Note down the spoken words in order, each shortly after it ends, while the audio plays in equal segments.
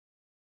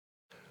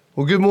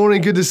Well, good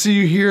morning. Good to see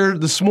you here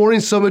this morning,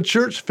 Summit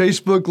Church,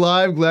 Facebook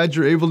Live. Glad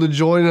you're able to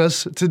join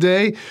us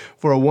today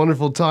for a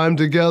wonderful time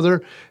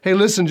together. Hey,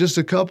 listen, just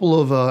a couple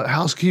of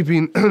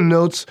housekeeping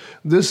notes.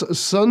 This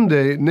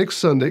Sunday, next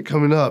Sunday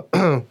coming up,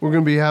 we're going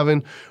to be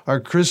having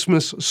our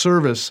Christmas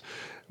service.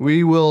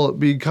 We will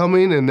be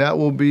coming, and that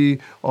will be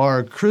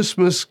our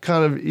Christmas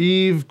kind of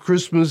Eve,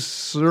 Christmas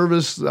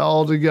service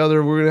all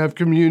together. We're going to have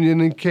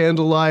communion and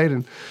candlelight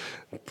and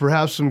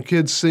perhaps some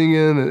kids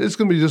singing, and it's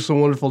going to be just a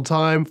wonderful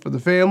time for the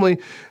family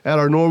at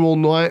our normal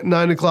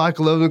 9 o'clock,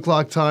 11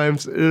 o'clock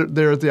times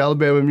there at the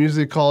Alabama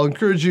Music Hall. I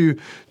encourage you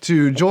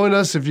to join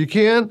us if you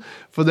can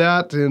for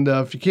that, and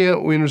if you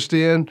can't, we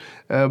understand.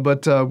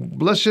 But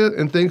bless you,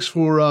 and thanks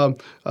for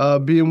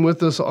being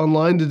with us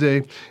online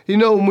today. You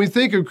know, when we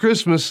think of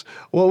Christmas,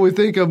 what we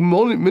think of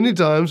many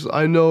times,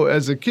 I know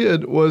as a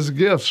kid, was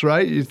gifts,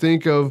 right? You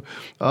think of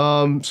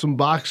some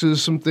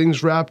boxes, some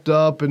things wrapped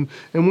up, and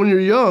when you're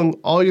young,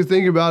 all you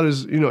think about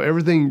is,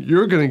 everything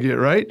you're going to get,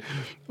 right?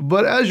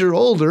 But as you're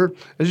older,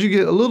 as you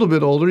get a little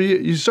bit older,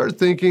 you start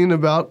thinking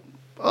about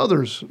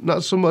others,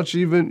 not so much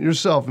even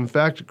yourself. In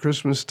fact, at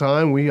Christmas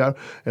time, we are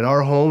at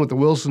our home, at the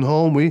Wilson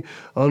home, we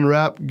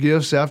unwrap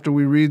gifts after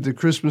we read the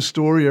Christmas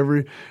story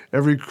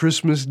every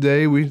Christmas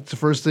day. It's the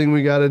first thing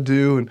we got to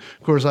do. And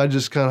of course, I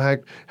just kind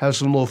of have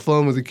some little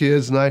fun with the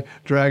kids, and I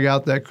drag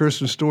out that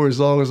Christmas story as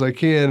long as I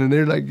can. And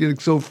they're like getting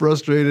so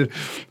frustrated.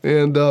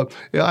 And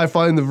I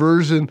find the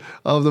version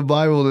of the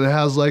Bible that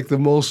has like the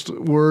most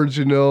words,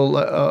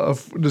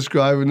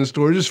 describing the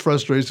story just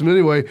frustrates them.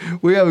 Anyway,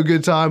 we have a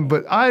good time,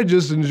 but I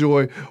just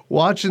enjoy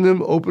watching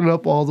them open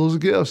up all those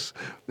gifts.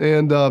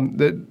 And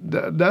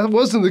that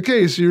wasn't the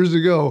case years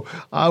ago.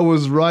 I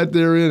was right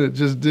there in it,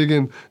 just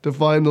digging to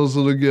find those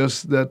little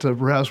gifts that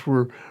perhaps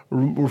were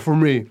for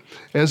me.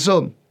 And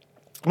so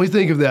we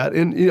think of that.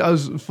 And I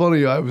was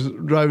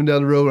driving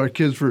down the road, our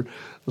kids were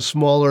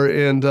smaller,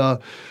 and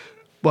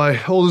my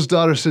oldest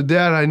daughter said,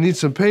 "Dad, I need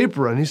some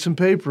paper. I need some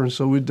paper." And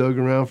so we dug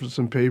around for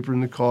some paper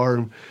in the car,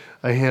 and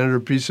I handed her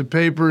a piece of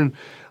paper, and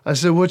I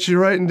said, "What you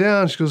writing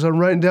down?" She goes, "I'm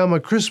writing down my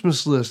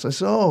Christmas list." I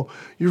said, "Oh,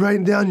 you're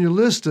writing down your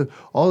list of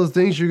all the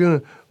things you're going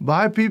to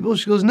buy people?"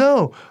 She goes,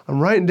 "No, I'm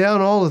writing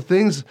down all the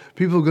things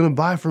people are going to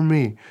buy for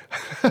me."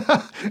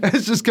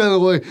 It's just kind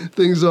of the way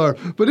things are.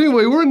 But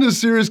anyway, we're in this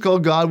series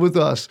called God with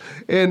Us.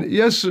 And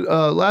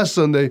last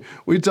Sunday,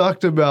 we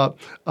talked about,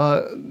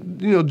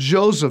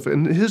 Joseph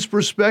and his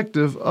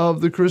perspective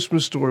of the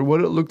Christmas story, what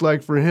it looked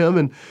like for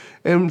him,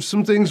 and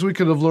some things we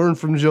could have learned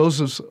from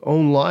Joseph's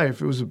own life.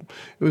 It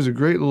was a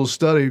great little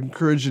study. I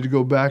encourage you to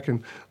go back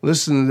and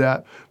listen to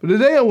that. But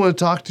today I want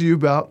to talk to you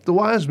about the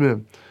wise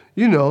men.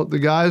 The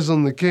guys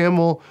on the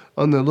camel,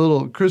 on the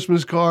little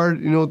Christmas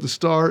card, with the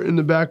star in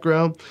the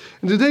background.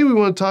 And today we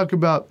want to talk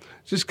about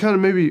just kind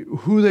of maybe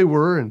who they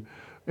were and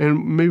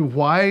maybe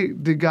why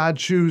did God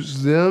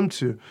choose them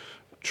to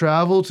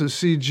travel to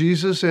see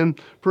Jesus, and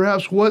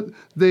perhaps what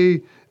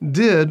they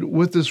did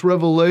with this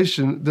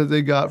revelation that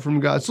they got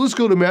from God. So let's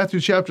go to Matthew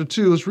chapter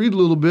 2. Let's read a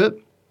little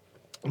bit.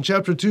 In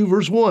chapter 2,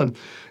 verse 1.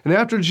 "And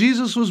after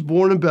Jesus was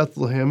born in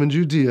Bethlehem in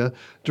Judea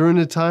during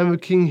the time of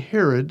King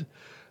Herod,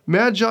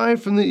 Magi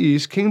from the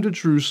east came to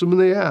Jerusalem,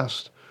 and they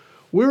asked,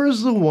 'Where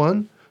is the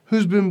one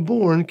who's been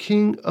born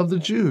King of the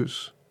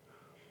Jews?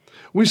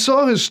 We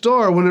saw his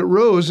star when it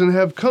rose and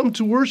have come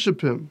to worship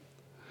him.'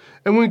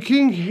 And when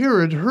King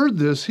Herod heard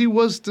this, he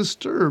was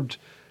disturbed,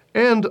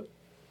 and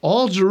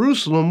all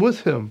Jerusalem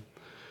with him.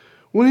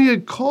 When he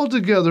had called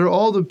together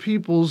all the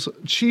people's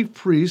chief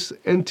priests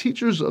and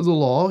teachers of the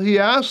law, he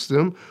asked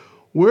them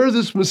where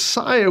this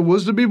Messiah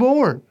was to be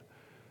born.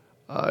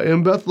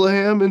 'In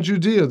Bethlehem in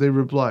Judea,' they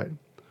replied.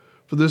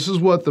 'For this is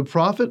what the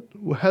prophet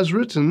has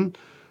written,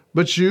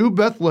 but you,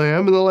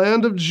 Bethlehem, in the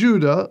land of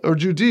Judah, or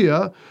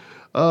Judea,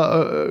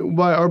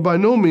 are by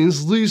no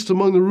means least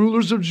among the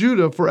rulers of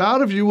Judah, for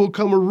out of you will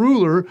come a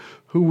ruler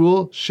who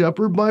will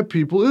shepherd my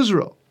people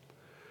Israel.'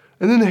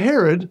 And then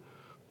Herod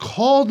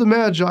called the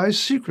Magi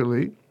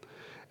secretly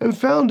and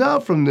found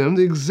out from them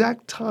the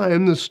exact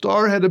time the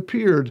star had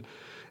appeared.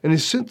 And he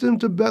sent them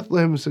to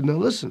Bethlehem and said, 'Now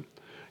listen,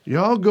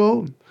 y'all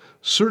go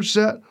search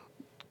that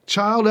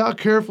child out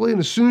carefully,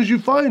 and as soon as you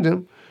find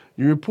him,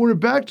 you report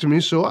it back to me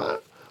so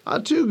I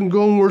too can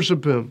go and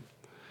worship him.'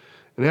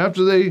 And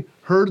after they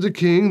heard the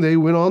king, they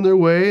went on their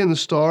way, and the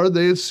star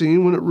they had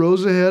seen when it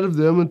rose ahead of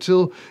them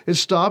until it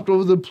stopped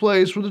over the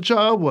place where the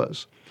child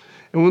was.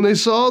 And when they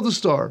saw the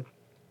star,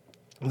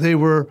 they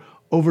were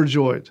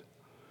overjoyed.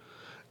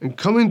 And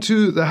coming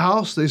to the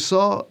house, they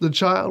saw the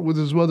child with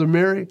his mother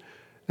Mary,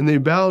 and they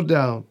bowed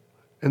down,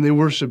 and they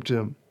worshipped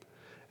him.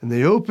 And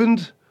they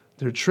opened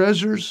their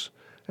treasures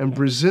and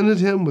presented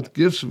him with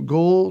gifts of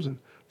gold and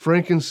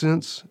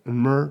frankincense and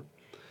myrrh.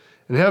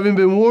 And having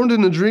been warned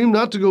in a dream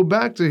not to go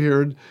back to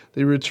Herod,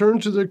 they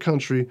returned to their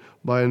country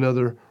by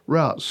another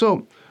route."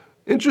 So,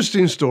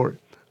 interesting story.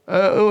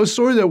 A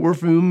story that we're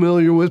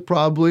familiar with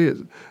probably,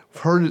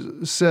 heard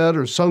it said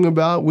or sung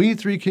about. We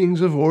three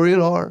kings of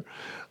Orient are.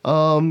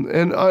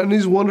 And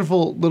these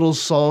wonderful little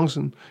songs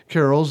and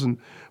carols.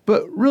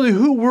 But really,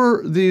 who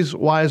were these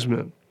wise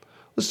men?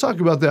 let's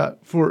talk about that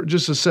for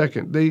just a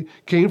second. They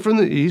came from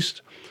the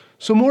east,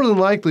 so more than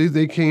likely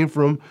they came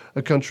from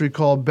a country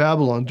called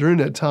Babylon. During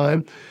that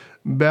time,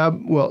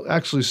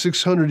 actually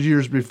 600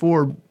 years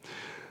before,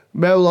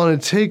 Babylon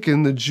had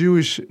taken the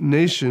Jewish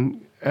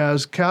nation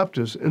as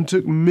captives and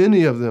took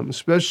many of them,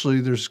 especially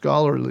their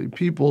scholarly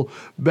people,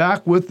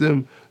 back with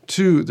them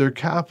to their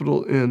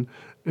capital in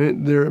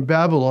their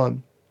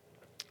Babylon.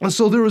 And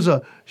so there was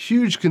a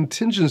huge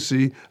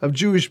contingency of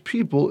Jewish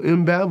people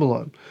in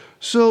Babylon.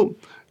 So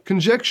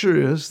conjecture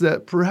is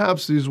that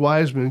perhaps these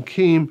wise men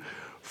came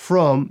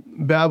from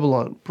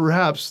Babylon.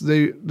 Perhaps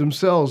they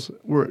themselves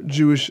were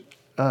Jewish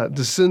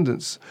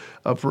descendants.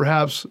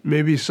 Perhaps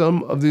maybe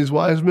some of these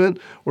wise men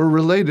were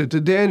related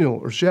to Daniel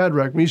or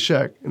Shadrach,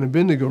 Meshach, and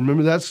Abednego.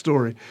 Remember that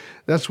story?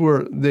 That's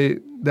where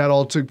that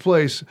all took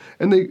place.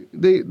 And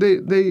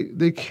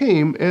they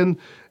came and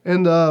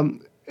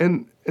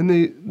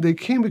they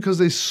came because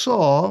they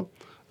saw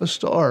a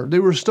star. They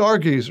were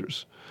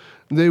stargazers.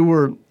 They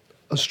were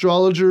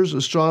astrologers,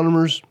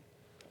 astronomers.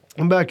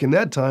 And back in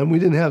that time, we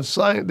didn't have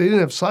science. They didn't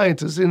have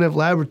scientists. They didn't have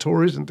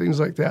laboratories and things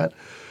like that.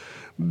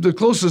 The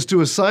closest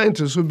to a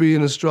scientist would be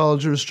an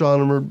astrologer,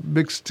 astronomer,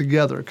 mixed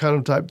together kind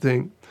of type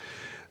thing.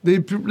 They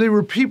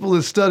were people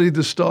that studied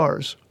the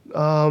stars.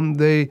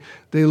 They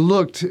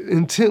looked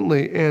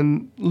intently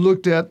and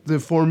looked at the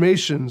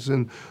formations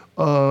and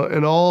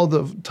all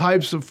the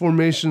types of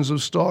formations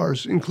of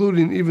stars,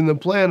 including even the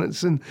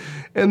planets, and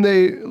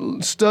they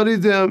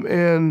studied them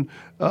and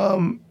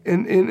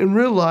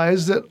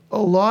realized that a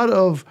lot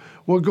of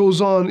what goes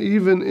on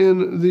even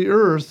in the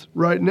earth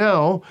right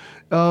now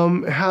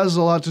has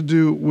a lot to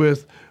do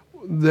with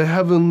the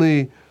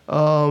heavenly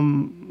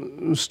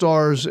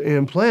stars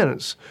and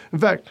planets. In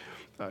fact,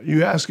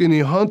 you ask any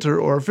hunter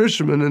or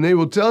fisherman, and they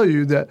will tell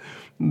you that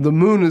the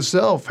moon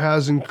itself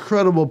has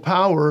incredible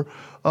power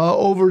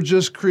over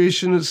just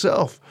creation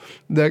itself.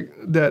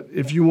 That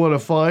if you want to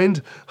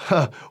find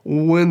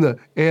when the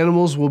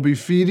animals will be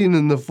feeding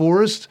in the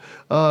forest,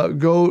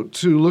 go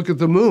to look at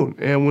the moon.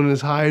 And when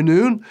it's high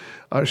noon,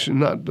 actually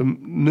not the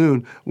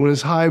noon, when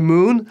it's high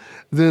moon,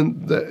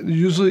 then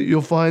usually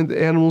you'll find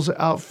the animals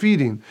out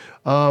feeding.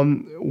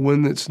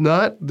 When it's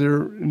not,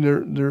 they're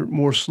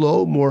more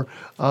slow, more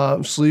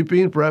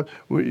sleeping. Perhaps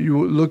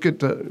you look at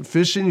the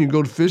fishing, you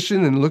go to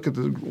fishing and look at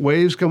the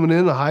waves coming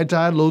in, the high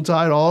tide, low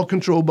tide, all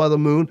controlled by the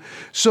moon.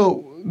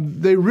 So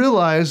they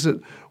realize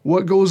that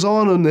what goes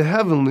on in the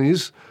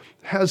heavenlies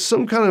has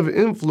some kind of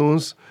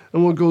influence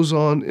on what goes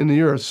on in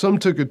the earth. Some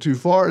took it too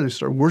far. They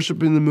started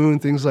worshiping the moon,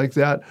 things like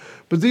that.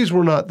 But these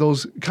were not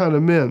those kind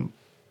of men.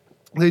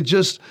 They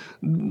just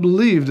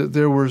believed that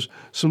there was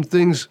some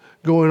things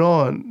going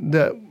on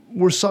that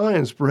were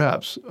science,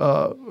 perhaps,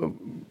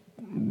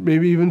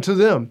 maybe even to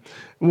them.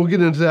 And we'll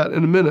get into that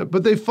in a minute.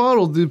 But they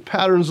followed the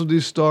patterns of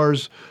these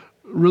stars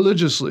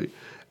religiously.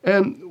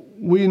 And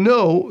we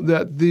know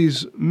that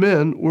these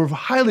men were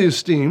highly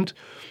esteemed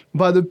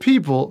by the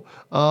people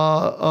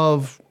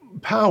of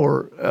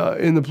power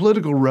in the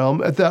political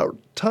realm at that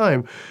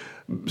time,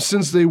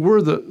 since they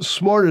were the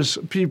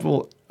smartest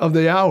people of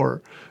the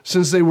hour,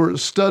 since they were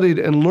studied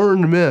and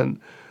learned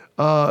men,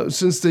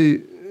 since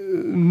they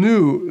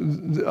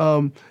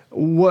knew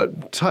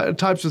what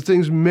types of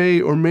things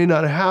may or may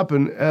not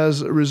happen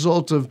as a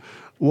result of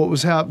what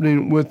was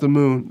happening with the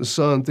moon, the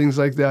sun, things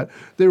like that.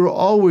 They were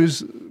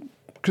always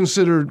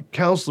considered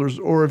counselors,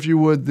 or if you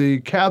would,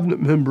 the cabinet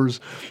members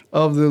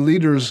of the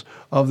leaders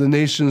of the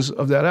nations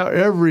of that hour.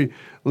 Every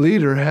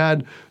leader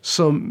had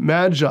some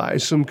magi,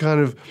 some kind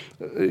of,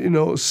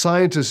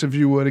 scientist, if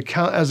you would,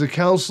 as a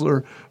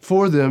counselor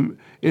for them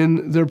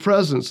in their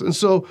presence. And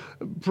so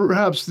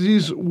perhaps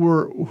these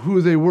were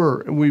who they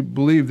were, and we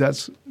believe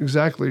that's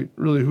exactly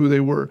really who they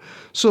were.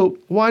 So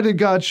why did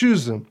God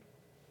choose them?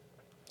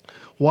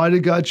 Why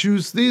did God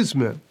choose these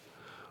men?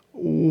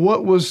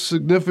 What was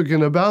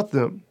significant about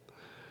them?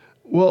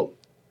 Well,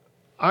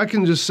 I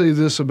can just say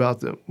this about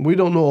them. We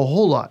don't know a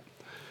whole lot,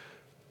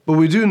 but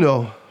we do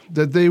know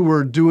that they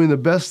were doing the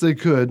best they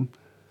could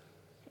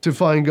to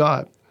find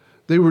God.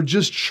 They were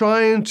just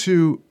trying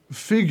to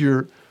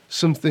figure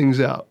some things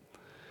out.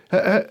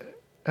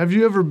 Have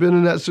you ever been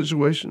in that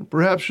situation?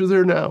 Perhaps you're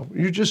there now.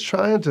 You're just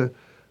trying to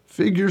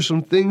figure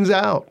some things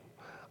out.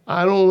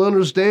 I don't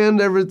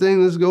understand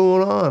everything that's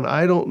going on.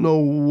 I don't know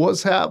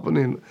what's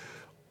happening.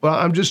 But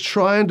I'm just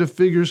trying to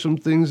figure some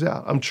things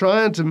out. I'm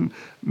trying to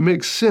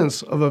make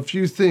sense of a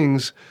few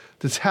things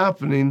that's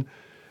happening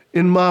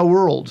in my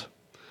world.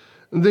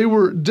 And they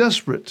were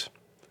desperate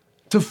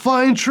to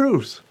find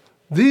truth.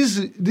 These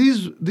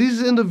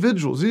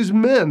individuals, these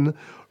men,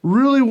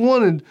 really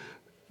wanted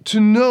to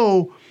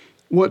know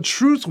what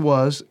truth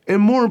was,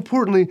 and more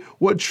importantly,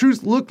 what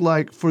truth looked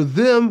like for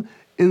them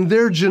in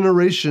their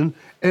generation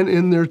and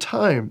in their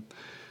time.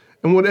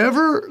 And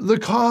whatever the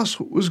cost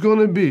was going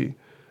to be,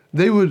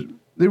 they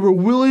were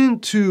willing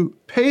to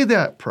pay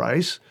that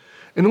price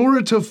in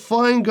order to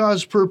find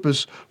God's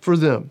purpose for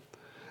them.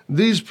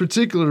 These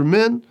particular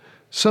men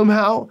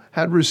somehow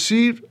had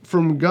received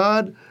from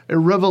God a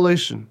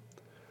revelation.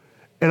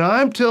 And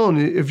I'm telling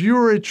you, if you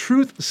are a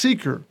truth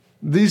seeker,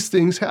 these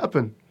things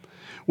happen.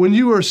 when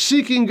you are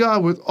seeking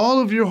God with all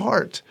of your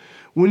heart,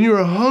 when you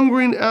are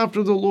hungering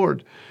after the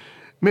Lord,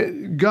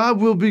 God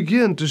will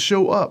begin to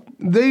show up.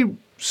 They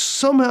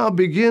somehow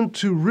begin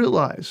to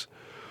realize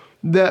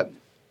that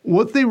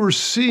what they were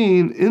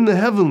seeing in the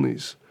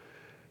heavenlies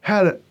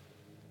had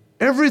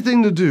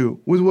everything to do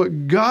with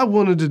what God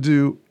wanted to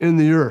do in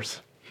the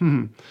earth.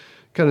 Kind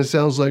of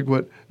sounds like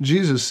what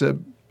Jesus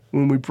said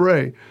when we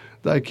pray,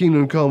 thy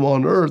kingdom come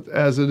on earth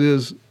as it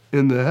is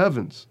in the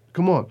heavens.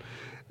 Come on.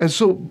 And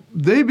so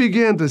they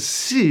began to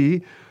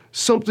see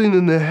something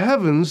in the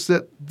heavens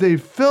that they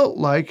felt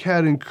like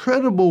had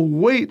incredible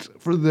weight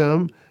for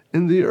them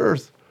in the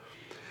earth.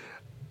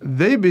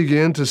 They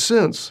began to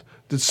sense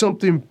that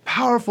something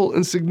powerful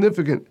and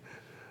significant,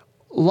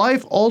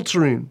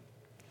 life-altering,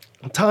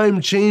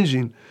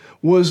 time-changing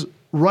was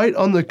right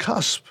on the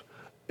cusp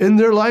in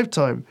their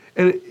lifetime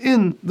and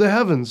in the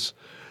heavens,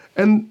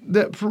 and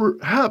that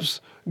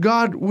perhaps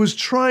God was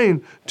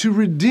trying to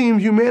redeem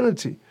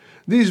humanity.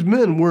 These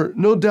men were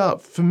no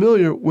doubt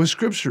familiar with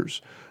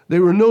scriptures. They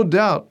were no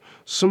doubt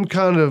some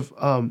kind of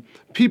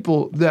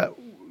people that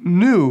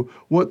knew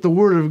what the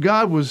Word of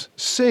God was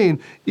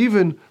saying,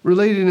 even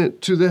relating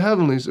it to the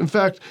heavenlies. In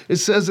fact, it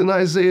says in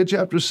Isaiah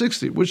chapter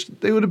 60, which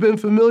they would have been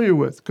familiar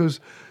with because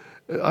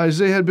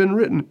Isaiah had been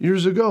written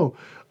years ago,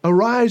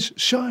 "Arise,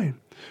 shine,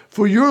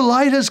 for your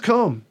light has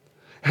come,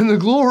 and the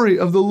glory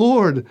of the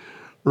Lord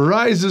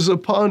rises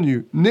upon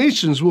you.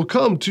 Nations will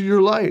come to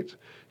your light,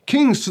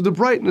 kings to the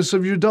brightness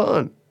of your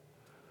dawn.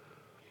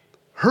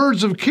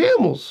 Herds of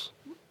camels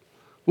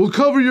will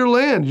cover your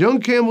land, young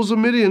camels of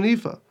Midian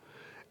Ephah.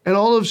 And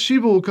all of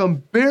Sheba will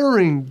come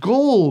bearing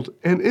gold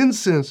and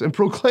incense and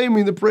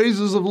proclaiming the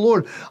praises of the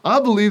Lord." I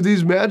believe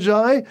these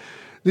magi,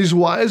 these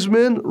wise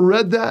men,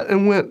 read that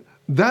and went,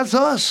 that's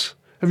us.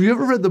 Have you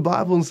ever read the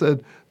Bible and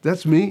said,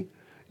 that's me?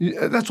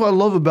 That's what I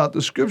love about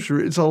the scripture.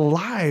 It's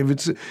alive.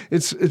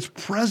 It's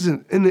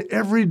present in the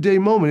everyday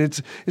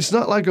moment. It's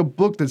not like a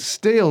book that's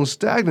stale and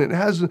stagnant. It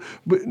has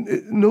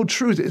no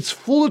truth. It's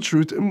full of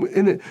truth,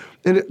 and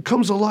it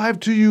comes alive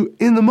to you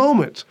in the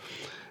moment.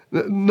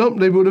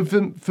 They would have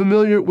been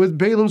familiar with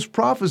Balaam's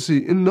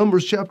prophecy in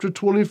Numbers chapter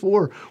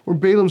 24, where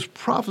Balaam's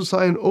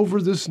prophesying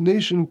over this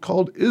nation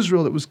called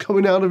Israel that was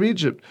coming out of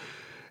Egypt.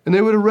 And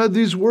they would have read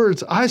these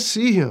words, "I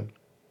see him,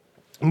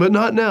 but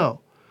not now.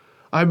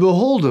 I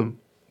behold him,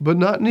 but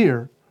not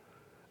near.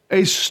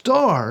 A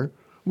star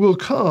will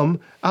come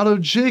out of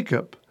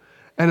Jacob,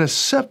 and a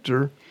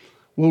scepter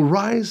will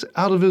rise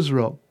out of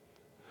Israel."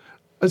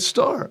 A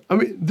star. I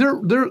mean,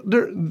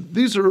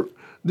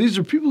 these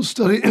are people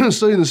studying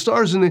the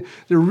stars, and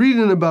they're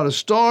reading about a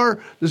star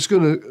that's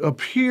going to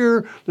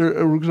appear, they're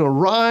going to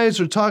rise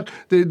or talk.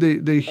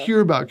 They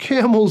hear about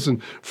camels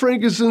and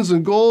frankincense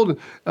and gold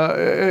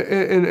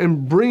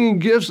and bringing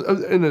gifts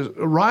and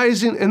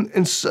rising,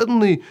 and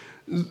suddenly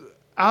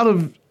out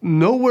of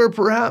nowhere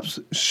perhaps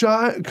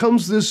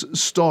comes this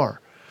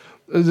star,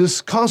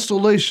 this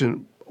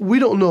constellation. We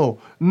don't know.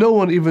 No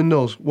one even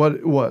knows what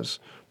it was.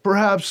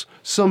 Perhaps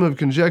some have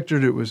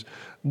conjectured it was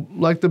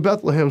like the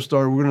Bethlehem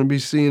star we're going to be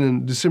seeing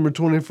in December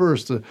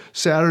 21st, the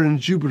Saturn and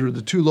Jupiter,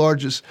 the two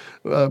largest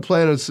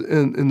planets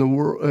in the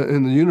world,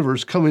 in the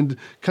universe, coming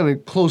kind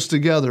of close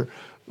together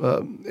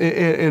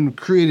and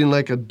creating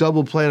like a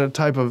double planet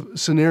type of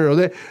scenario.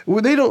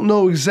 They don't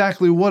know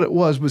exactly what it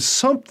was, but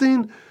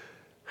something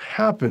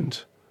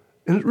happened,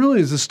 and it really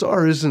is. The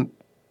star isn't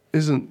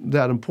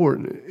that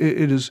important.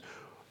 It is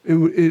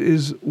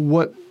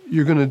what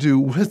you're going to do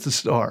with the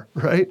star,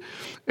 right?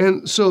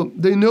 And so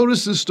they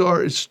notice the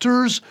star. It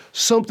stirs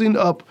something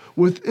up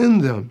within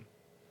them.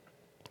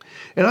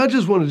 And I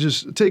just want to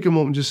just take a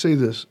moment and just say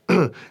this.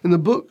 In the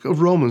book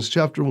of Romans,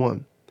 chapter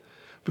 1,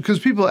 because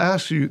people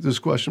ask you this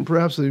question,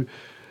 perhaps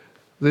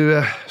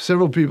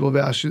several people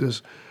have asked you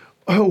this.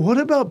 What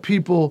about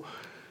people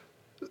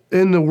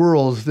in the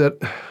world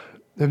that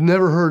have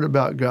never heard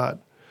about God,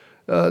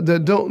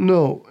 that don't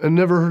know and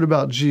never heard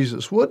about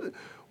Jesus? What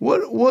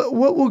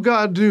will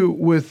God do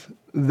with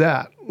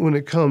that when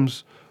it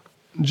comes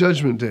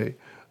Judgment Day?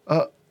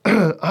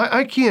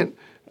 I can't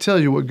tell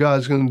you what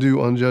God's going to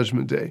do on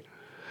Judgment Day.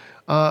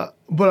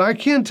 But I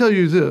can tell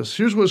you this.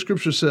 Here's what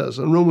Scripture says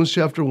in Romans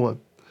chapter 1.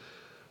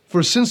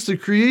 "For since the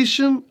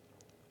creation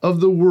of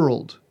the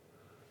world,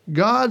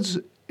 God's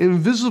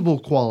invisible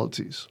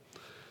qualities,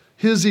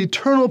 his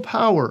eternal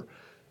power,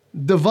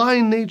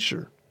 divine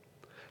nature,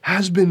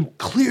 has been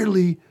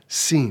clearly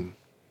seen,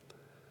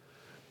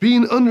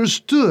 being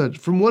understood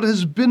from what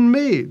has been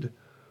made,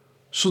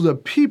 so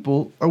that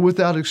people are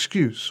without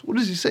excuse." What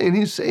is he saying?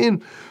 He's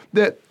saying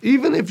that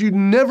even if you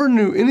never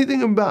knew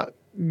anything about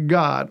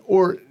God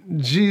or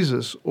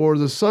Jesus or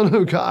the Son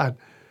of God,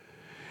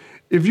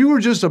 if you were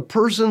just a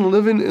person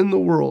living in the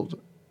world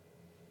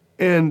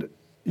and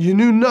you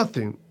knew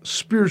nothing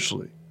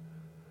spiritually,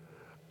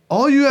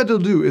 all you had to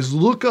do is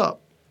look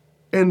up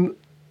and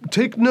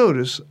take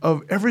notice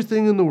of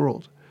everything in the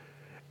world,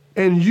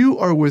 and you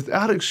are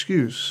without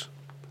excuse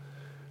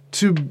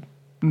to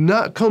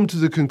not come to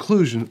the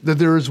conclusion that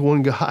there is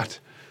one God,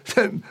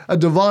 that a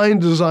divine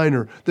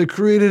designer that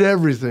created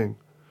everything,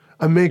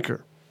 a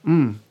maker.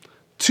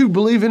 To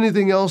believe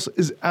anything else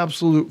is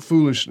absolute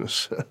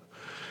foolishness.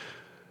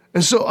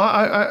 And so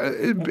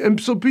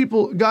so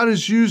people, God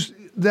has used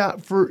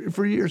that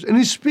for years, and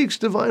he speaks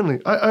divinely.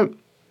 I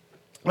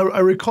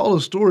recall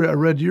a story I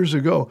read years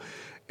ago,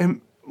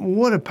 and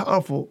what a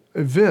powerful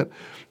event.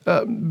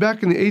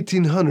 Back in the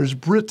 1800s,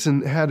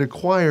 Britain had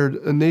acquired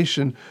a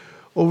nation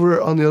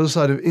over on the other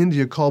side of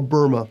India called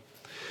Burma.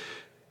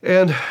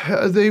 And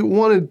they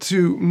wanted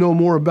to know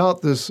more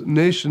about this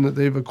nation that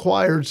they've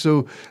acquired,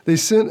 so they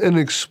sent an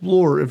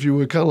explorer, if you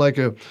would, kind of like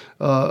a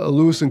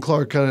Lewis and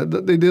Clark kind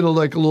of. They did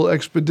like a little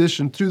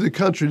expedition through the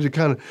country to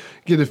kind of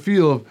get a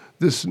feel of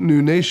this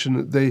new nation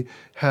that they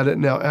had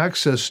now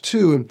access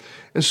to.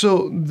 And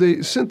so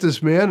they sent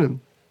this man, and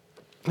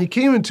he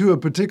came into a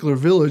particular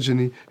village, and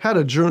he had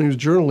a journey. He was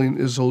journaling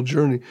his whole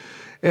journey.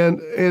 And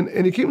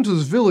he came into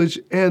this village,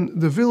 and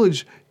the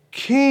village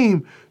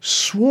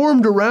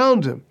swarmed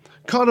around him,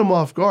 caught him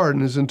off guard,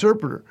 and his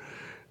interpreter,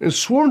 and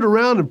swarmed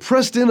around and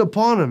pressed in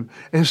upon him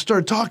and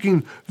started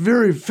talking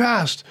very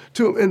fast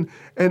to him.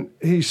 And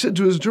he said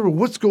to his interpreter,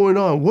 "What's going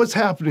on? What's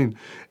happening?"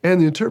 And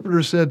the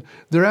interpreter said,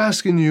 "They're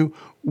asking you,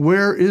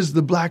 where is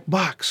the black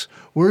box?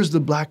 Where's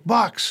the black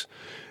box?"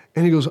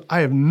 And he goes,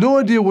 "I have no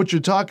idea what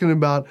you're talking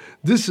about.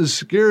 This is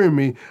scaring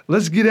me.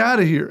 Let's get out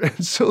of here."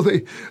 And so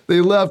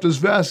they left as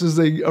fast as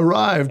they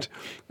arrived.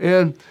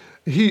 And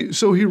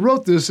so he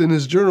wrote this in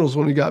his journals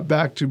when he got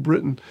back to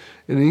Britain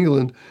in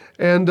England.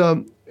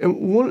 And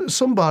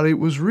somebody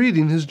was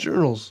reading his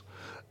journals.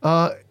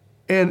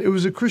 And it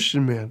was a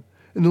Christian man.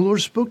 And the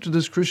Lord spoke to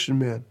this Christian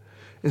man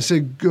and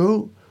said,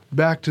 "Go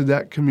back to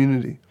that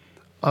community.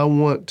 I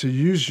want to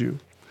use you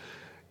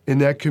in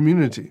that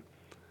community."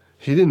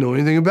 He didn't know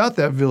anything about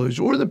that village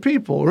or the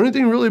people or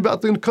anything really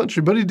about the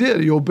country, but he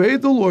did. He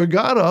obeyed the Lord,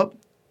 got up,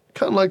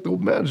 kind of like the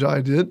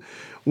Magi did,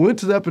 went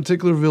to that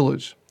particular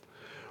village,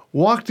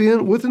 walked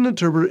in with an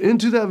interpreter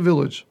into that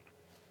village.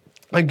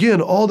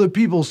 Again, all the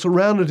people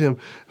surrounded him,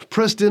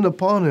 pressed in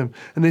upon him,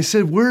 and they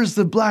said, "Where's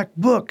the black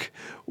book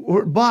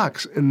or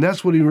box?" And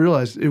that's what he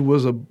realized. It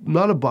was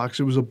not a box,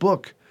 it was a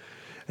book.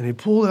 And he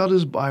pulled out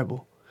his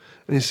Bible,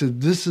 and he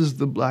said, "This is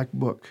the black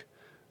book,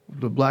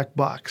 the black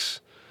box."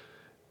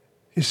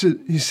 He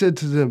said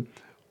to them,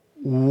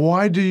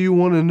 "Why do you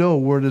want to know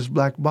where this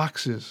black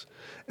box is?"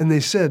 And they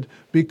said,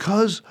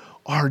 "Because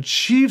our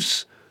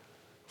chief's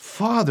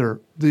father,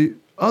 the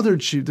other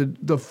chief,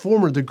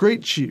 the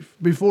great chief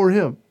before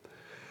him,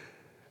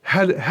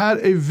 had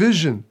a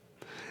vision.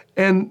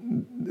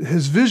 And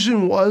his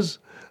vision was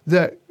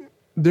that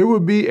there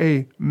would be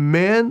a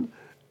man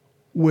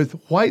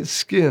with white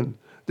skin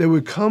that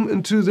would come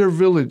into their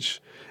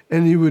village,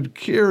 and he would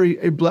carry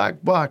a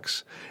black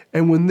box.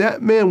 And when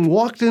that man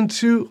walked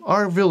into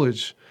our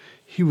village,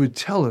 he would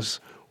tell us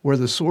where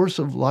the source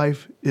of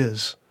life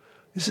is."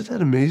 Isn't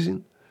that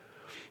amazing?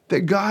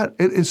 That God,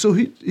 and so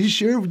he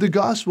shared the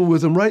gospel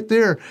with them right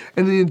there.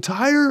 And the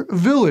entire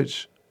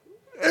village,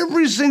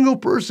 every single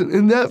person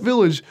in that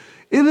village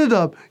ended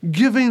up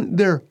giving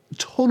their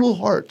total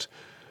heart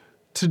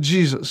to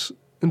Jesus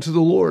and to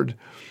the Lord.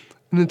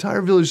 An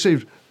entire village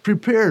saved,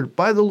 prepared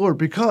by the Lord.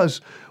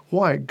 Because,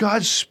 why?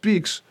 God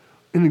speaks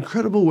in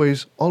incredible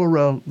ways all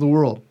around the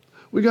world.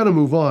 We got to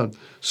move on.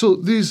 So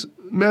these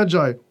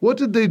Magi, what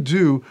did they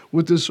do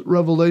with this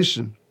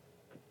revelation?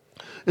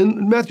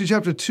 In Matthew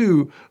chapter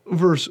 2,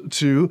 verse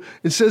 2,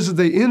 it says that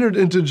they entered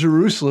into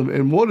Jerusalem,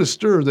 and what a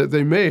stir that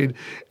they made.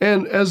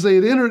 And as they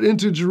had entered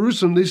into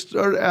Jerusalem, they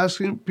started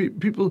asking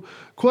people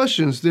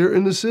questions there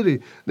in the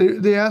city.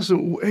 They asked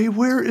them, "Hey,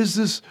 where is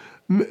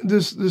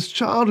this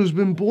child who's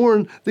been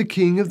born the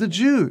King of the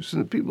Jews?"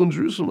 And the people in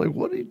Jerusalem are like,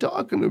 "What are you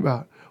talking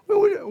about?"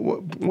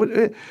 What,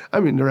 I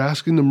mean, they're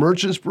asking the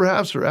merchants,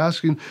 perhaps.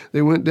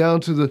 They went down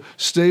to the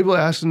stable,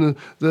 asking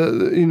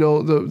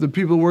the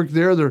people who work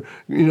there.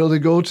 They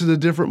go to the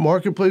different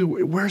marketplace.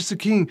 Where's the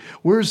king?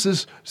 Where's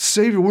this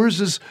savior? Where's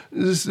this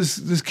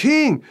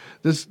king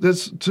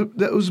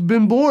that was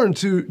been born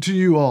to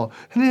you all?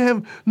 And they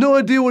have no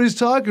idea what he's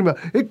talking about.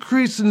 It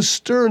creates a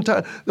stir and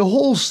time. The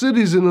whole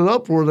city's in an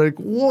uproar. Like,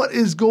 what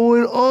is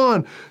going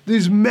on?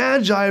 These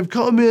magi have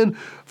come in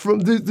from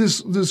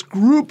this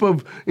group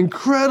of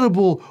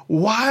incredible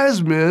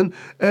wise men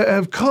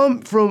have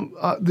come from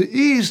the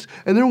east,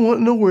 and they're wanting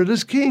to know where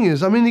this king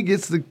is. I mean, he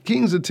gets the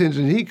king's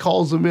attention. He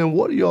calls them in.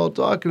 What are y'all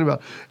talking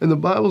about? And the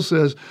Bible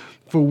says,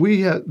 for we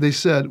have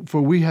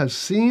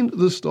seen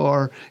the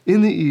star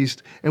in the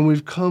east, and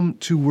we've come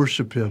to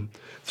worship him.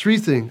 Three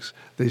things.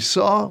 They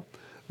saw,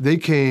 they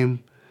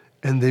came,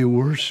 and they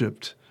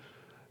worshiped.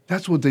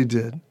 That's what they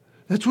did.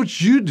 That's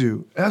what you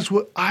do. That's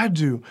what I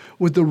do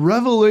with the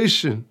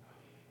revelation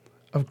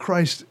of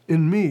Christ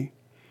in me,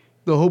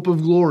 the hope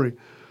of glory.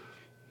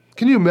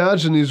 Can you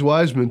imagine these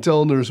wise men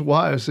telling their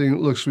wives, saying,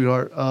 "Look,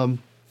 sweetheart,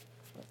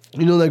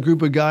 you know that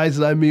group of guys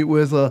that I meet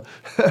with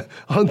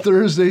on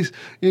Thursdays?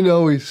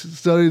 We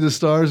study the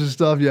stars and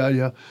stuff.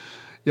 Yeah.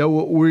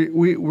 Well,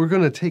 we're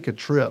going to take a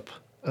trip,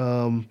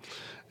 we're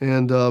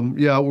going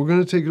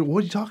to take it. What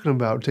are you talking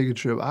about? Take a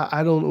trip?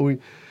 I don't know.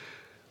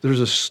 there's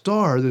a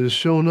star that has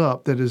shown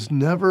up that has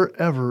never,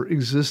 ever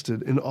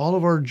existed. In all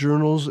of our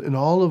journals, in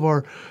all of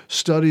our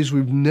studies,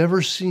 we've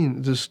never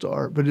seen this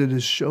star, but it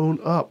has shown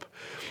up.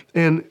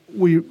 And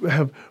we've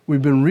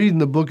been reading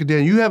the book of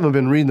Daniel. You haven't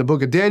been reading the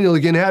book of Daniel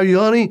again, have you,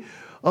 honey?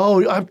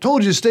 Oh, I've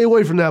told you to stay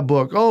away from that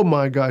book. Oh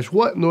my gosh,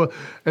 what?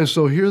 And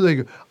so here they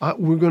go.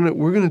 We're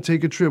gonna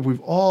take a trip.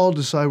 We've all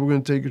decided we're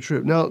gonna take a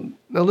trip. Now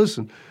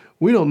listen,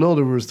 we don't know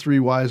there were 3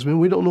 wise men.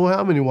 We don't know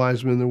how many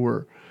wise men there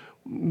were.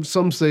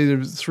 Some say there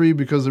were 3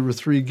 because there were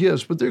 3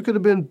 gifts, but there could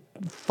have been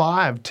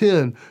 5,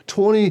 10,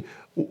 20,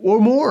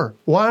 or more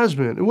wise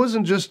men. It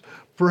wasn't just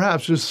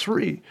perhaps just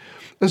 3.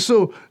 And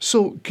so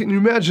can you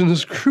imagine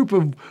this group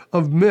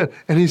of men?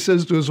 And he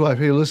says to his wife,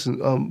 hey,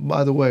 listen,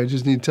 by the way, I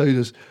just need to tell you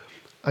this.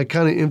 I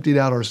kind of emptied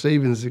out our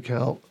savings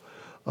account.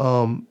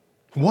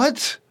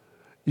 What?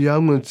 Yeah,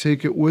 I'm going to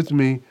take it with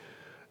me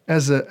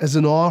as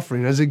an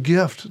offering, as a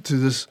gift to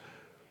this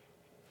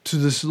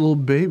little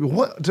baby.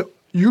 What?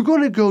 You're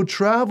going to go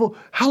travel?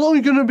 How long are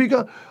you going to be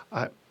gone?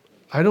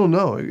 I don't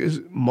know. Is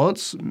it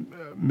months,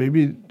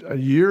 maybe a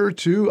year or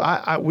 2?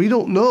 We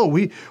don't know.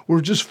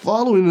 We're just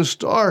following the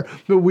star,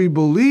 but we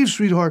believe,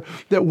 sweetheart,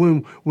 that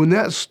when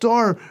that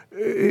star,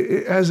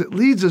 as it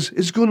leads us,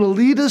 is going to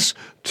lead us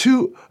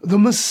to the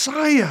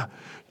Messiah,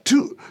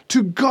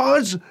 to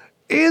God's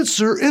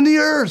answer in the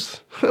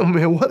earth. Oh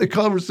man, what a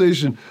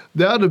conversation.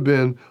 That would have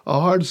been a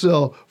hard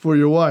sell for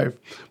your wife.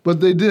 But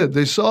they did.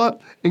 They saw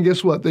it, and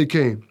guess what? They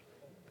came.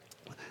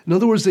 In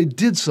other words, they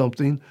did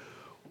something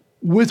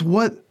with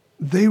what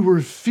they were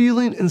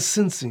feeling and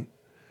sensing.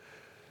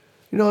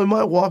 You know, in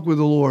my walk with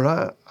the Lord,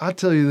 I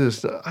tell you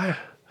this,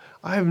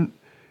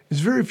 it's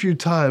very few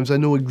times I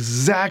know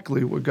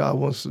exactly what God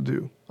wants to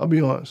do. I'll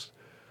be honest.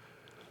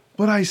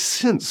 But I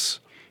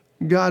sense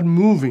God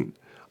moving.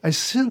 I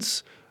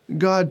sense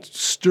God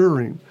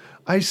stirring.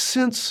 I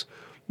sense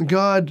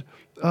God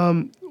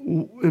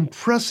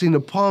impressing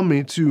upon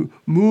me to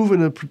move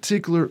in a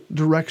particular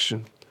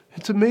direction.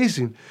 It's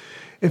amazing.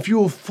 If you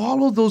will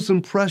follow those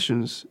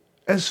impressions,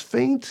 as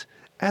faint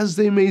as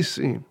they may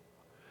seem,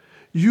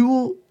 you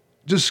will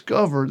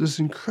discover this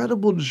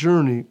incredible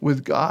journey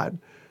with God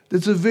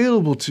that's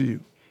available to you.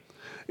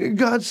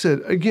 God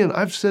said, again,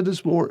 I've said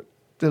this more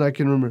than I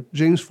can remember,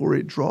 James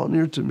 4:8, draw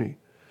near to me,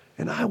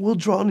 and I will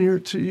draw near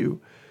to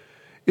you.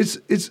 It's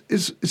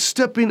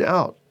stepping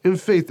out in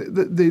faith.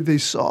 They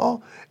saw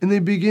and they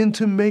began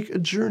to make a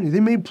journey. They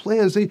made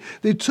plans.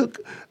 They took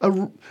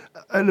an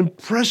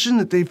impression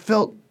that they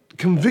felt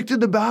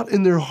convicted about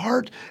in their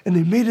heart, and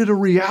they made it a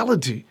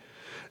reality.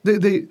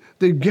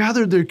 They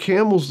gathered their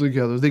camels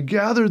together. They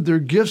gathered their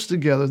gifts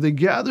together. They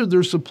gathered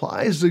their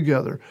supplies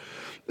together.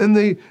 And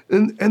they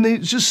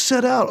just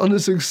set out on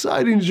this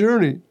exciting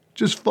journey,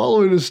 just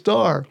following a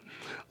star.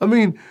 I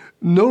mean,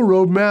 no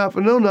roadmap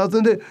and no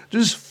nothing,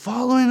 just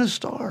following a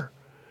star.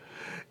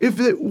 If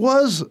it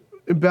was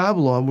in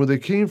Babylon where they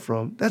came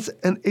from, that's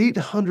an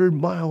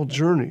 800-mile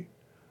journey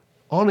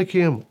on a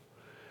camel.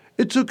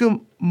 It took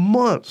them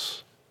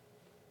months,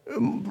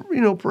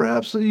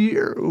 perhaps a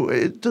year.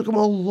 It took them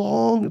a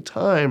long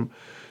time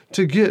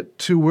to get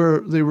to where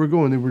they were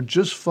going. They were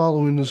just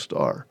following the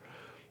star.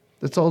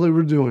 That's all they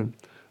were doing.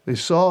 They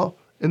saw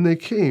and they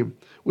came,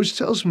 which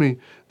tells me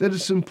that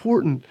it's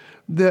important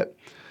that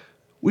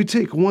we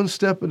take one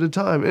step at a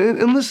time.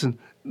 And listen,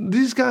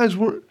 these guys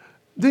weren't,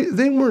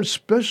 they weren't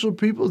special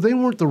people. They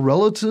weren't the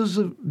relatives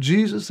of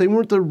Jesus. They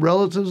weren't the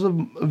relatives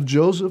of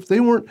Joseph. They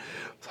weren't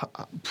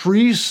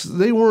priests.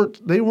 They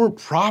weren't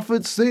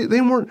prophets.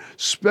 They weren't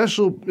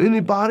special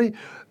anybody.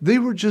 They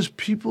were just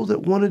people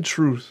that wanted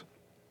truth.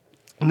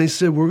 And they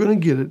said, we're going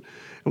to get it,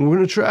 and we're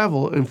going to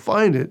travel and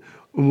find it,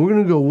 and we're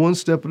going to go one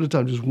step at a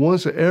time, just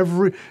once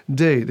every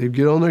day. They'd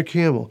get on their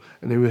camel,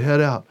 and they would head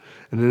out.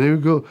 And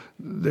then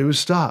they would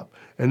stop.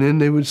 And then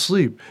they would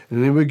sleep, and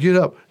then they would get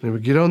up, and they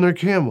would get on their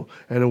camel,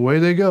 and away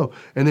they go.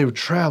 And they were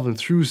traveling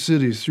through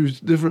cities, through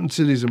different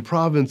cities and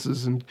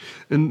provinces and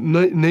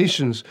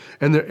nations,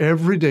 and they're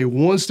every day,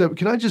 one step.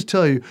 Can I just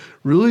tell you,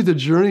 really the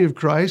journey of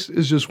Christ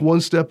is just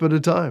one step at a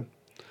time.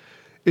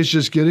 It's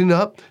just getting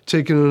up,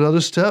 taking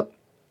another step,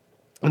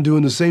 and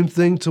doing the same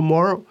thing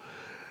tomorrow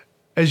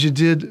as you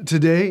did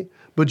today,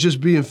 but just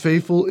being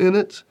faithful in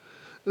it.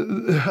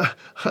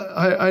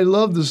 I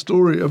love the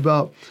story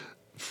about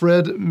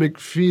Fred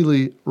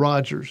McFeely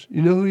Rogers.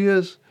 You know who he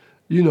is?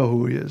 You know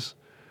who he is.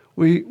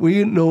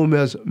 We know him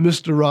as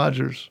Mr.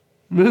 Rogers.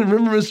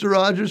 Remember Mr.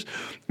 Rogers?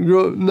 In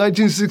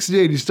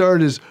 1968, he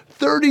started his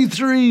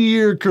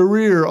 33-year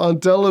career on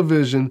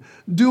television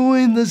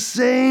doing the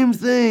same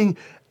thing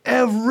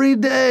every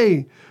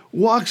day.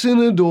 Walks in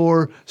the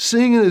door,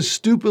 singing a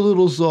stupid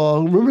little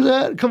song. Remember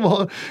that? Come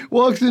on.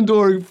 Walks in the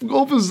door,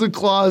 opens the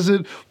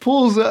closet,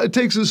 pulls out,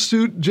 takes his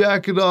suit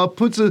jacket off,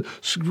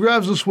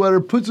 grabs a sweater,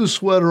 puts a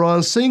sweater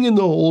on, singing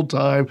the whole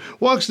time,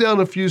 walks down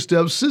a few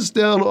steps, sits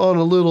down on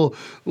a little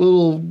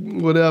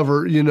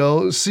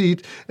whatever,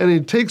 seat, and he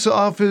takes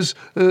off his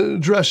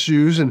dress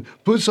shoes and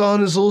puts on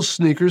his little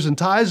sneakers and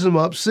ties them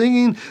up,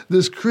 singing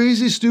this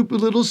crazy,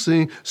 stupid little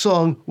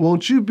song,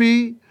 won't you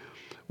be,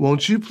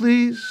 won't you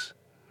please?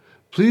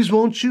 Please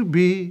won't you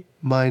be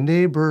my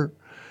neighbor.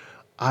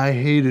 I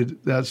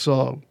hated that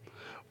song.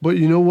 But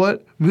you know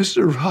what?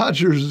 Mr.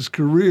 Rogers'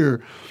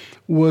 career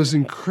was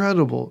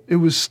incredible. It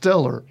was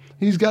stellar.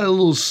 He's got a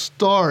little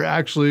star,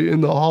 actually,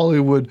 in the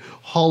Hollywood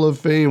Hall of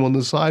Fame on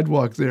the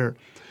sidewalk there.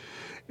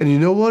 And you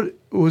know what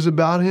was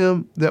about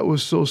him that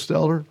was so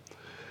stellar?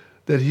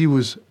 That he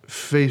was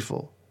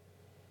faithful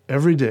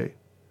every day,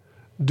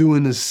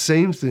 doing the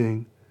same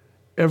thing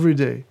every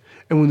day.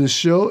 And when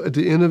at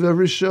the end of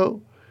every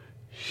show,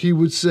 he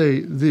would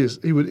say this.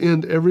 He would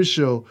end every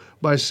show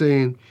by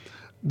saying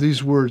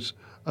these words.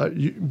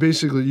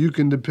 You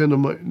can depend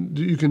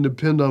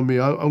on me.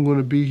 I'm going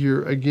to be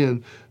here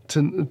again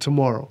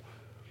tomorrow.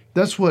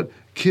 That's what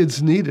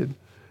kids needed.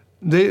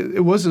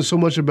 It wasn't so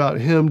much about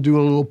him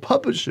doing a little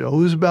puppet show. It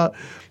was about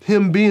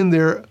him being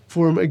there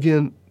for him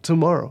again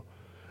tomorrow.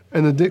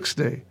 And the next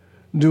day,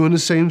 doing the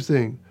same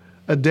thing.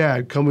 A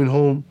dad coming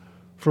home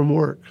from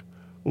work,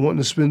 wanting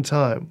to spend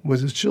time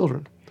with his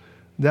children.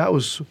 That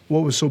was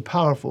what was so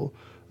powerful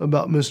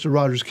about Mr.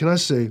 Rogers. Can I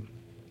say,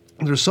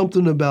 there's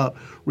something about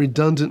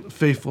redundant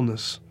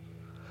faithfulness.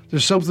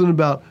 There's something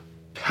about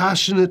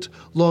passionate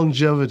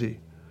longevity,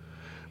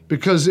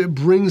 because it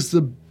brings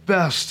the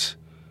best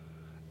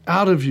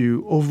out of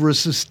you over a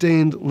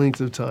sustained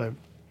length of time.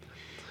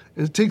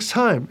 And it takes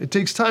time. It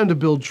takes time to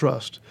build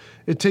trust.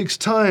 It takes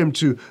time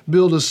to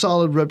build a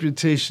solid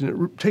reputation.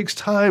 It takes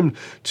time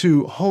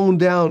to hone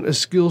down a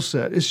skill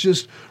set. It's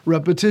just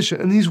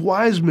repetition. And these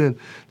wise men,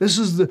 this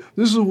is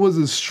what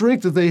the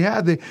strength that they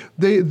had.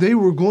 They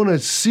were going to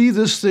see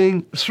this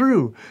thing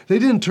through. They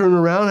didn't turn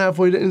around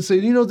halfway and say,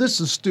 this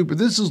is stupid.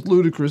 This is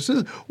ludicrous.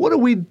 What are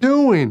we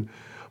doing?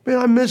 Man,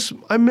 I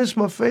miss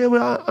my family.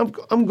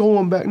 I'm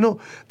going back. No,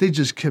 they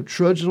just kept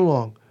trudging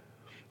along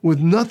with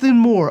nothing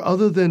more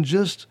other than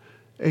just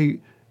a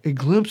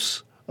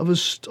glimpse of a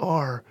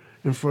star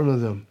in front of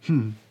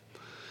them.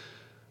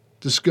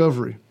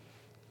 Discovery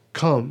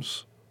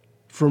comes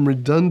from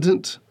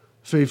redundant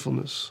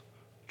faithfulness.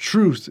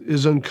 Truth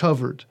is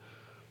uncovered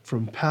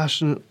from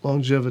passionate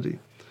longevity.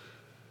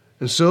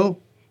 And so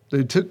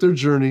they took their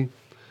journey,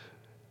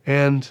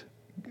 and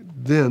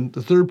then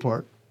the third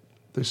part,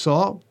 they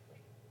saw,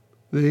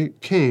 they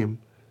came,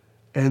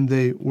 and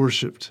they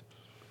worshiped.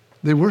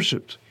 They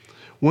worshiped.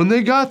 When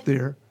they got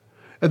there,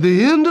 at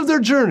the end of their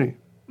journey,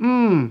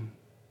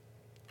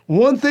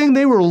 one thing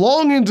they were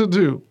longing to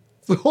do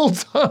the whole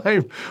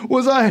time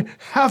was, I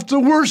have to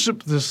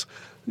worship this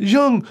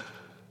young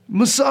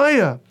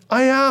Messiah.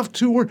 I have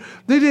to worship.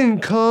 They didn't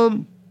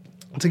come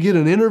to get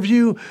an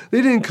interview.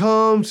 They didn't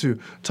come to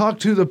talk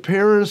to the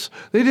parents.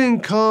 They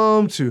didn't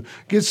come to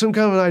get some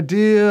kind of an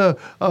idea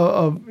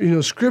of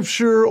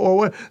scripture or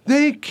what.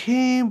 They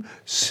came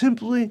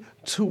simply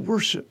to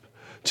worship,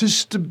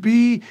 just to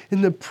be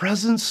in the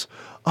presence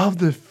of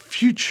the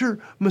future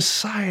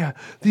Messiah,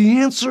 the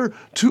answer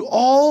to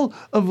all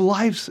of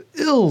life's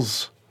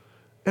ills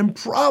and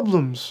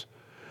problems.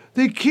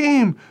 They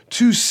came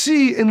to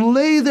see and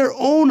lay their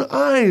own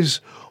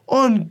eyes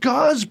on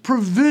God's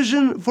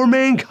provision for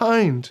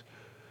mankind.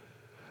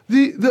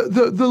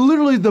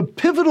 Literally the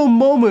pivotal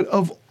moment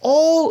of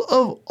all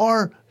of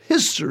our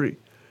history.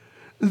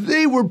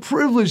 They were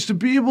privileged to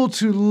be able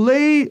to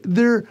lay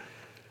their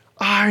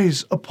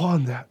eyes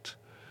upon that.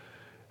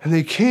 And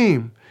they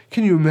came.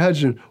 Can you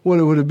imagine what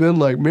it would have been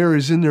like?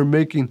 Mary's in there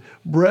making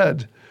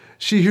bread.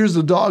 She hears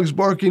the dogs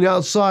barking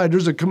outside.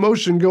 There's a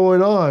commotion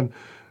going on.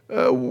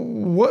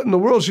 What in the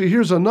world? She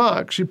hears a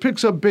knock. She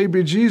picks up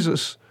baby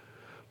Jesus,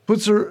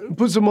 puts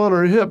him on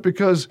her hip,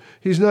 because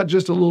he's not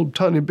just a little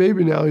tiny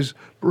baby now. He's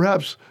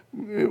perhaps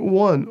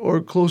 1 or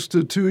close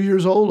to 2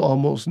 years old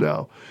almost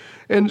now.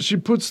 And she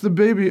puts the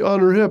baby on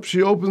her hip.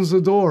 She opens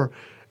the door,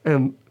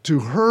 and to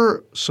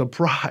her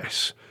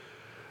surprise,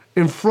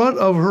 in front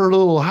of her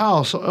little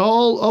house,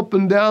 all up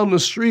and down the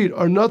street,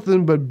 are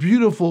nothing but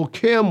beautiful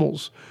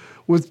camels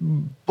with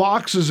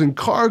boxes and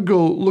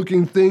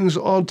cargo-looking things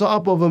on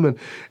top of them. And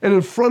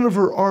in front of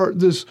her are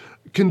this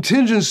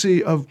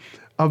contingency of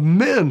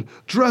men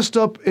dressed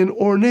up in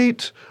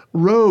ornate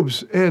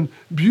robes and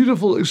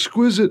beautiful,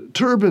 exquisite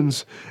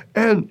turbans.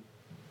 And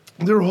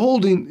they're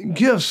holding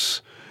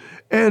gifts.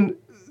 And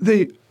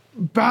they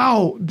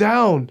bow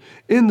down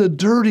in the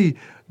dirty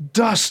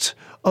dust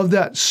of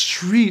that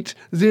street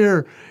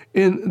there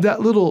in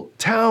that little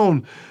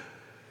town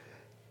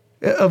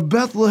of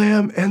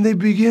Bethlehem, and they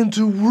begin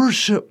to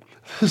worship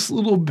this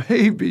little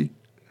baby.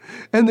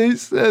 And they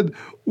said,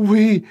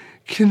 "We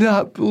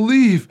cannot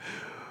believe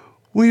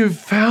we have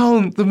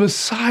found the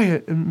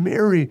Messiah." And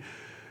Mary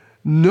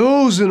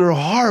knows in her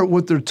heart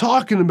what they're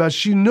talking about.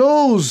 She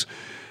knows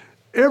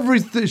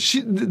everything.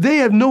 They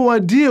have no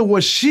idea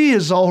what she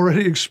has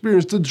already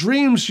experienced, the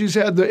dreams she's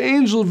had, the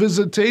angel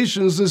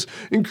visitations, this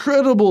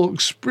incredible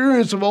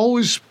experience of the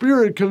Holy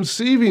Spirit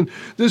conceiving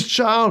this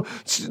child.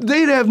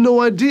 They'd have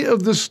no idea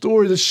of this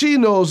story that she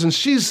knows, and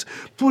she's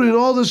putting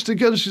all this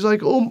together. She's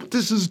like, "Oh,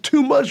 this is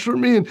too much for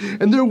me."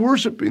 And they're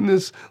worshiping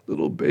this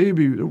little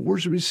baby. They're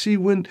worshiping. See,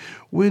 when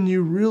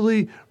you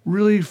really,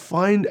 really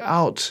find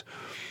out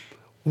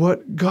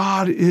what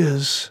God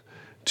is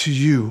to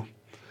you,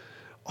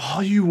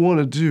 all you want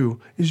to do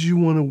is you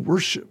want to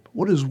worship.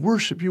 What is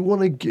worship? You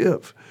want to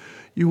give.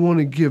 You want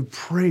to give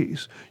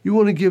praise. You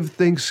want to give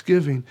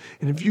thanksgiving.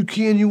 And if you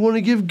can, you want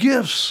to give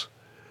gifts.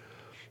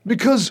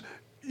 Because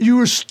you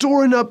are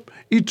storing up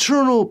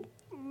eternal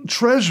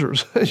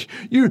treasures.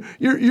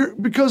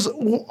 Because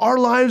our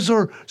lives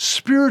are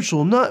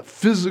spiritual, not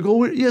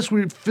physical. Yes,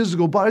 we have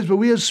physical bodies, but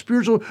we're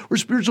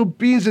spiritual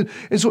beings, and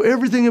so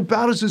everything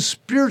about us is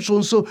spiritual.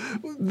 And so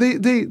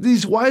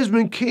these wise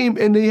men came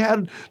and they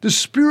had the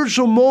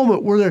spiritual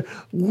moment where they're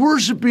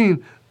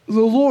worshiping the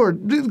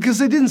Lord, because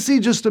they didn't see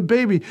just a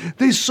baby.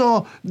 They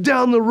saw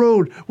down the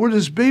road where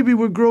this baby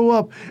would grow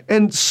up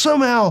and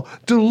somehow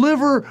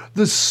deliver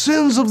the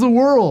sins of the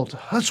world.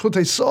 That's what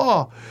they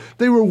saw.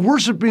 They were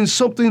worshiping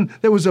something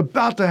that was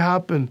about to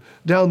happen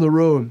down the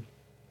road.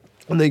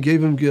 And they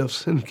gave him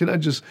gifts. And can I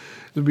just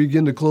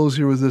begin to close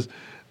here with this?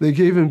 They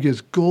gave him gifts: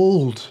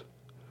 gold,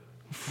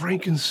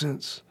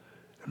 frankincense,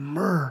 and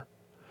myrrh.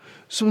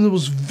 Some of the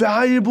most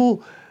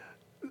valuable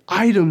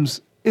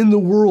items in the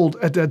world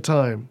at that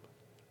time.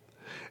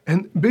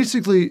 And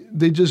basically,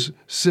 they just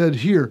said,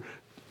 here's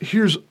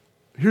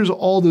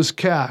all this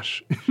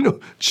cash.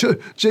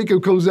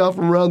 Jacob comes out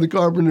from around the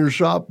carpenter's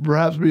shop,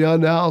 perhaps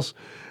beyond the house,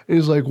 and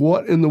he's like,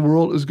 what in the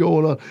world is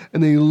going on?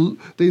 And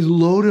they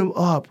load him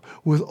up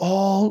with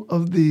all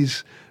of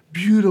these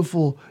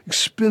beautiful,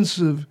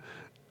 expensive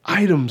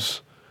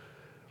items.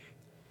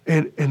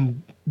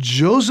 And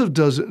Joseph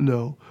doesn't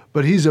know,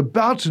 but he's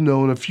about to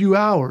know in a few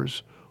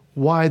hours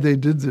why they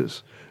did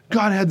this.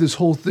 God had this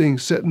whole thing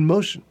set in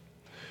motion.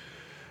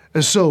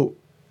 And so,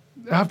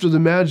 after the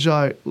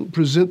Magi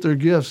present their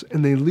gifts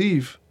and they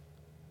leave,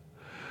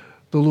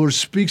 the Lord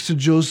speaks to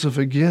Joseph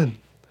again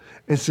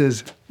and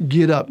says,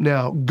 get up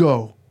now,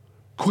 go,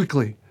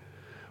 quickly.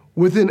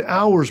 Within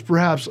hours,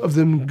 perhaps, of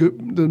them,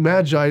 the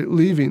Magi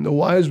leaving, the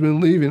wise men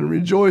leaving and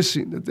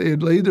rejoicing that they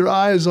had laid their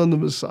eyes on the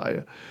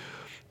Messiah,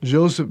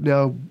 Joseph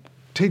now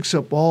takes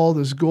up all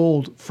this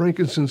gold,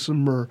 frankincense,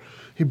 and myrrh.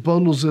 He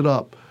bundles it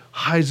up,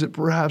 hides it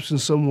perhaps in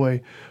some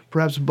way,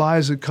 perhaps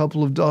buys a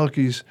couple of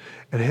donkeys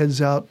and heads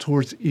out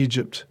towards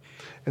Egypt.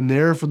 And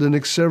there for the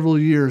next several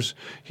years,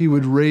 he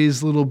would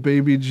raise little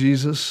baby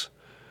Jesus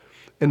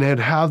and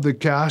have the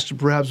cash to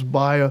perhaps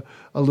buy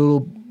a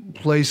little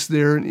place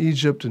there in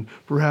Egypt and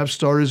perhaps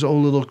start his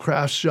own little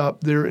craft shop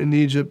there in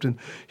Egypt. And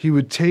he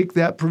would take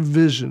that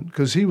provision,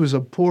 because he was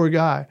a poor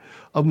guy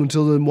up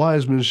until the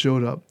wise men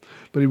showed up.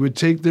 But he would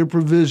take their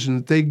provision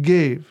that they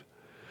gave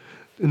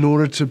in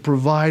order to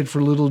provide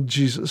for little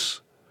Jesus,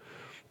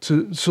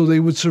 so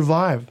they would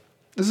survive.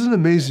 Isn't it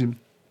amazing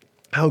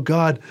how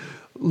God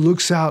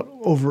looks out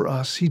over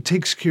us? He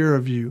takes care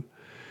of you.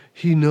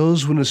 He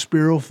knows when a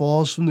sparrow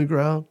falls from the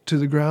ground to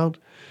the ground.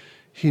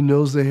 He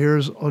knows the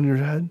hairs on your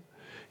head.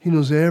 He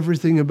knows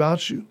everything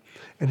about you,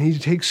 and he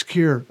takes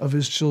care of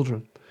his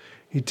children.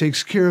 He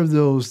takes care of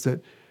those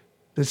that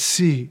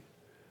see,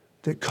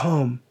 that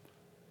come,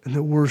 and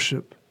that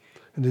worship.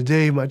 And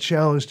today, my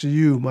challenge to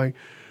you, my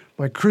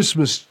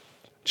Christmas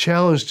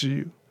challenge to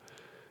you,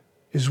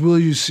 is will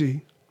you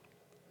see?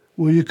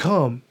 Will you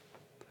come?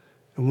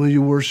 And will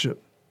you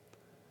worship?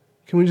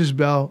 Can we just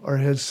bow our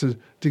heads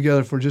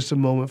together for just a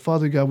moment?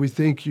 Father God, we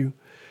thank you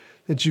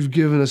that you've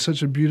given us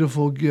such a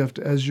beautiful gift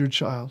as your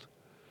child.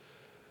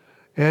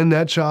 And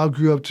that child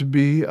grew up to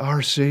be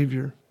our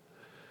Savior.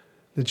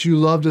 That you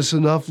loved us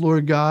enough,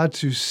 Lord God,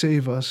 to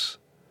save us.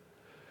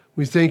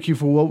 We thank you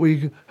for what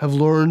we have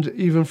learned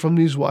even from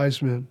these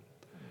wise men.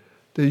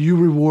 That you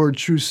reward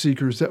true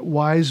seekers, that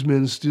wise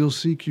men still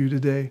seek you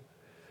today.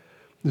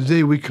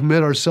 Today we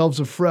commit ourselves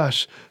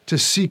afresh to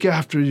seek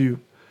after you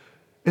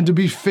and to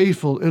be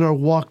faithful in our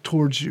walk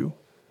towards you.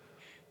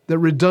 That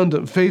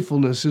redundant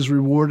faithfulness is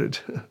rewarded.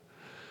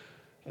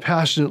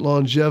 Passionate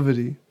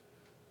longevity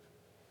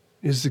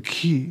is the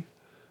key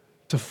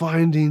to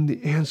finding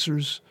the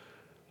answers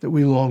that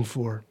we long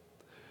for.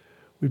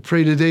 We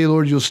pray today,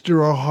 Lord, you'll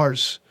stir our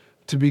hearts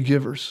to be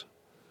givers.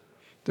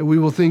 That we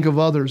will think of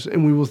others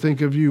and we will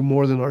think of you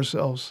more than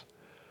ourselves.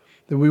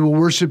 That we will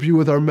worship you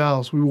with our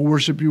mouths. We will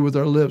worship you with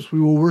our lips. We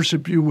will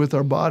worship you with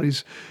our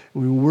bodies.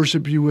 And we will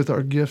worship you with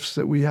our gifts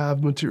that we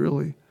have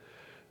materially.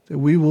 That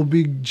we will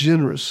be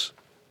generous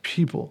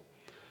people.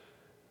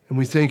 And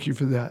we thank you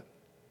for that.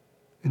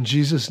 In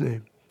Jesus'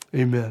 name,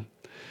 amen.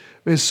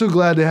 Man, so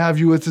glad to have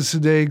you with us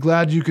today.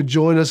 Glad you could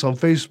join us on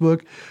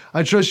Facebook.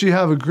 I trust you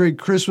have a great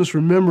Christmas.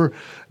 Remember,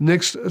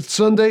 next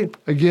Sunday,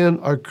 again,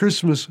 our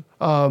Christmas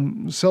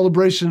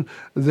celebration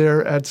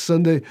there at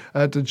Sunday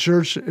at the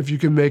church, if you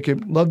can make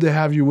it. Love to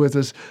have you with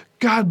us.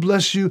 God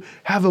bless you.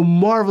 Have a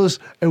marvelous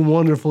and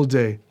wonderful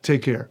day.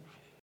 Take care.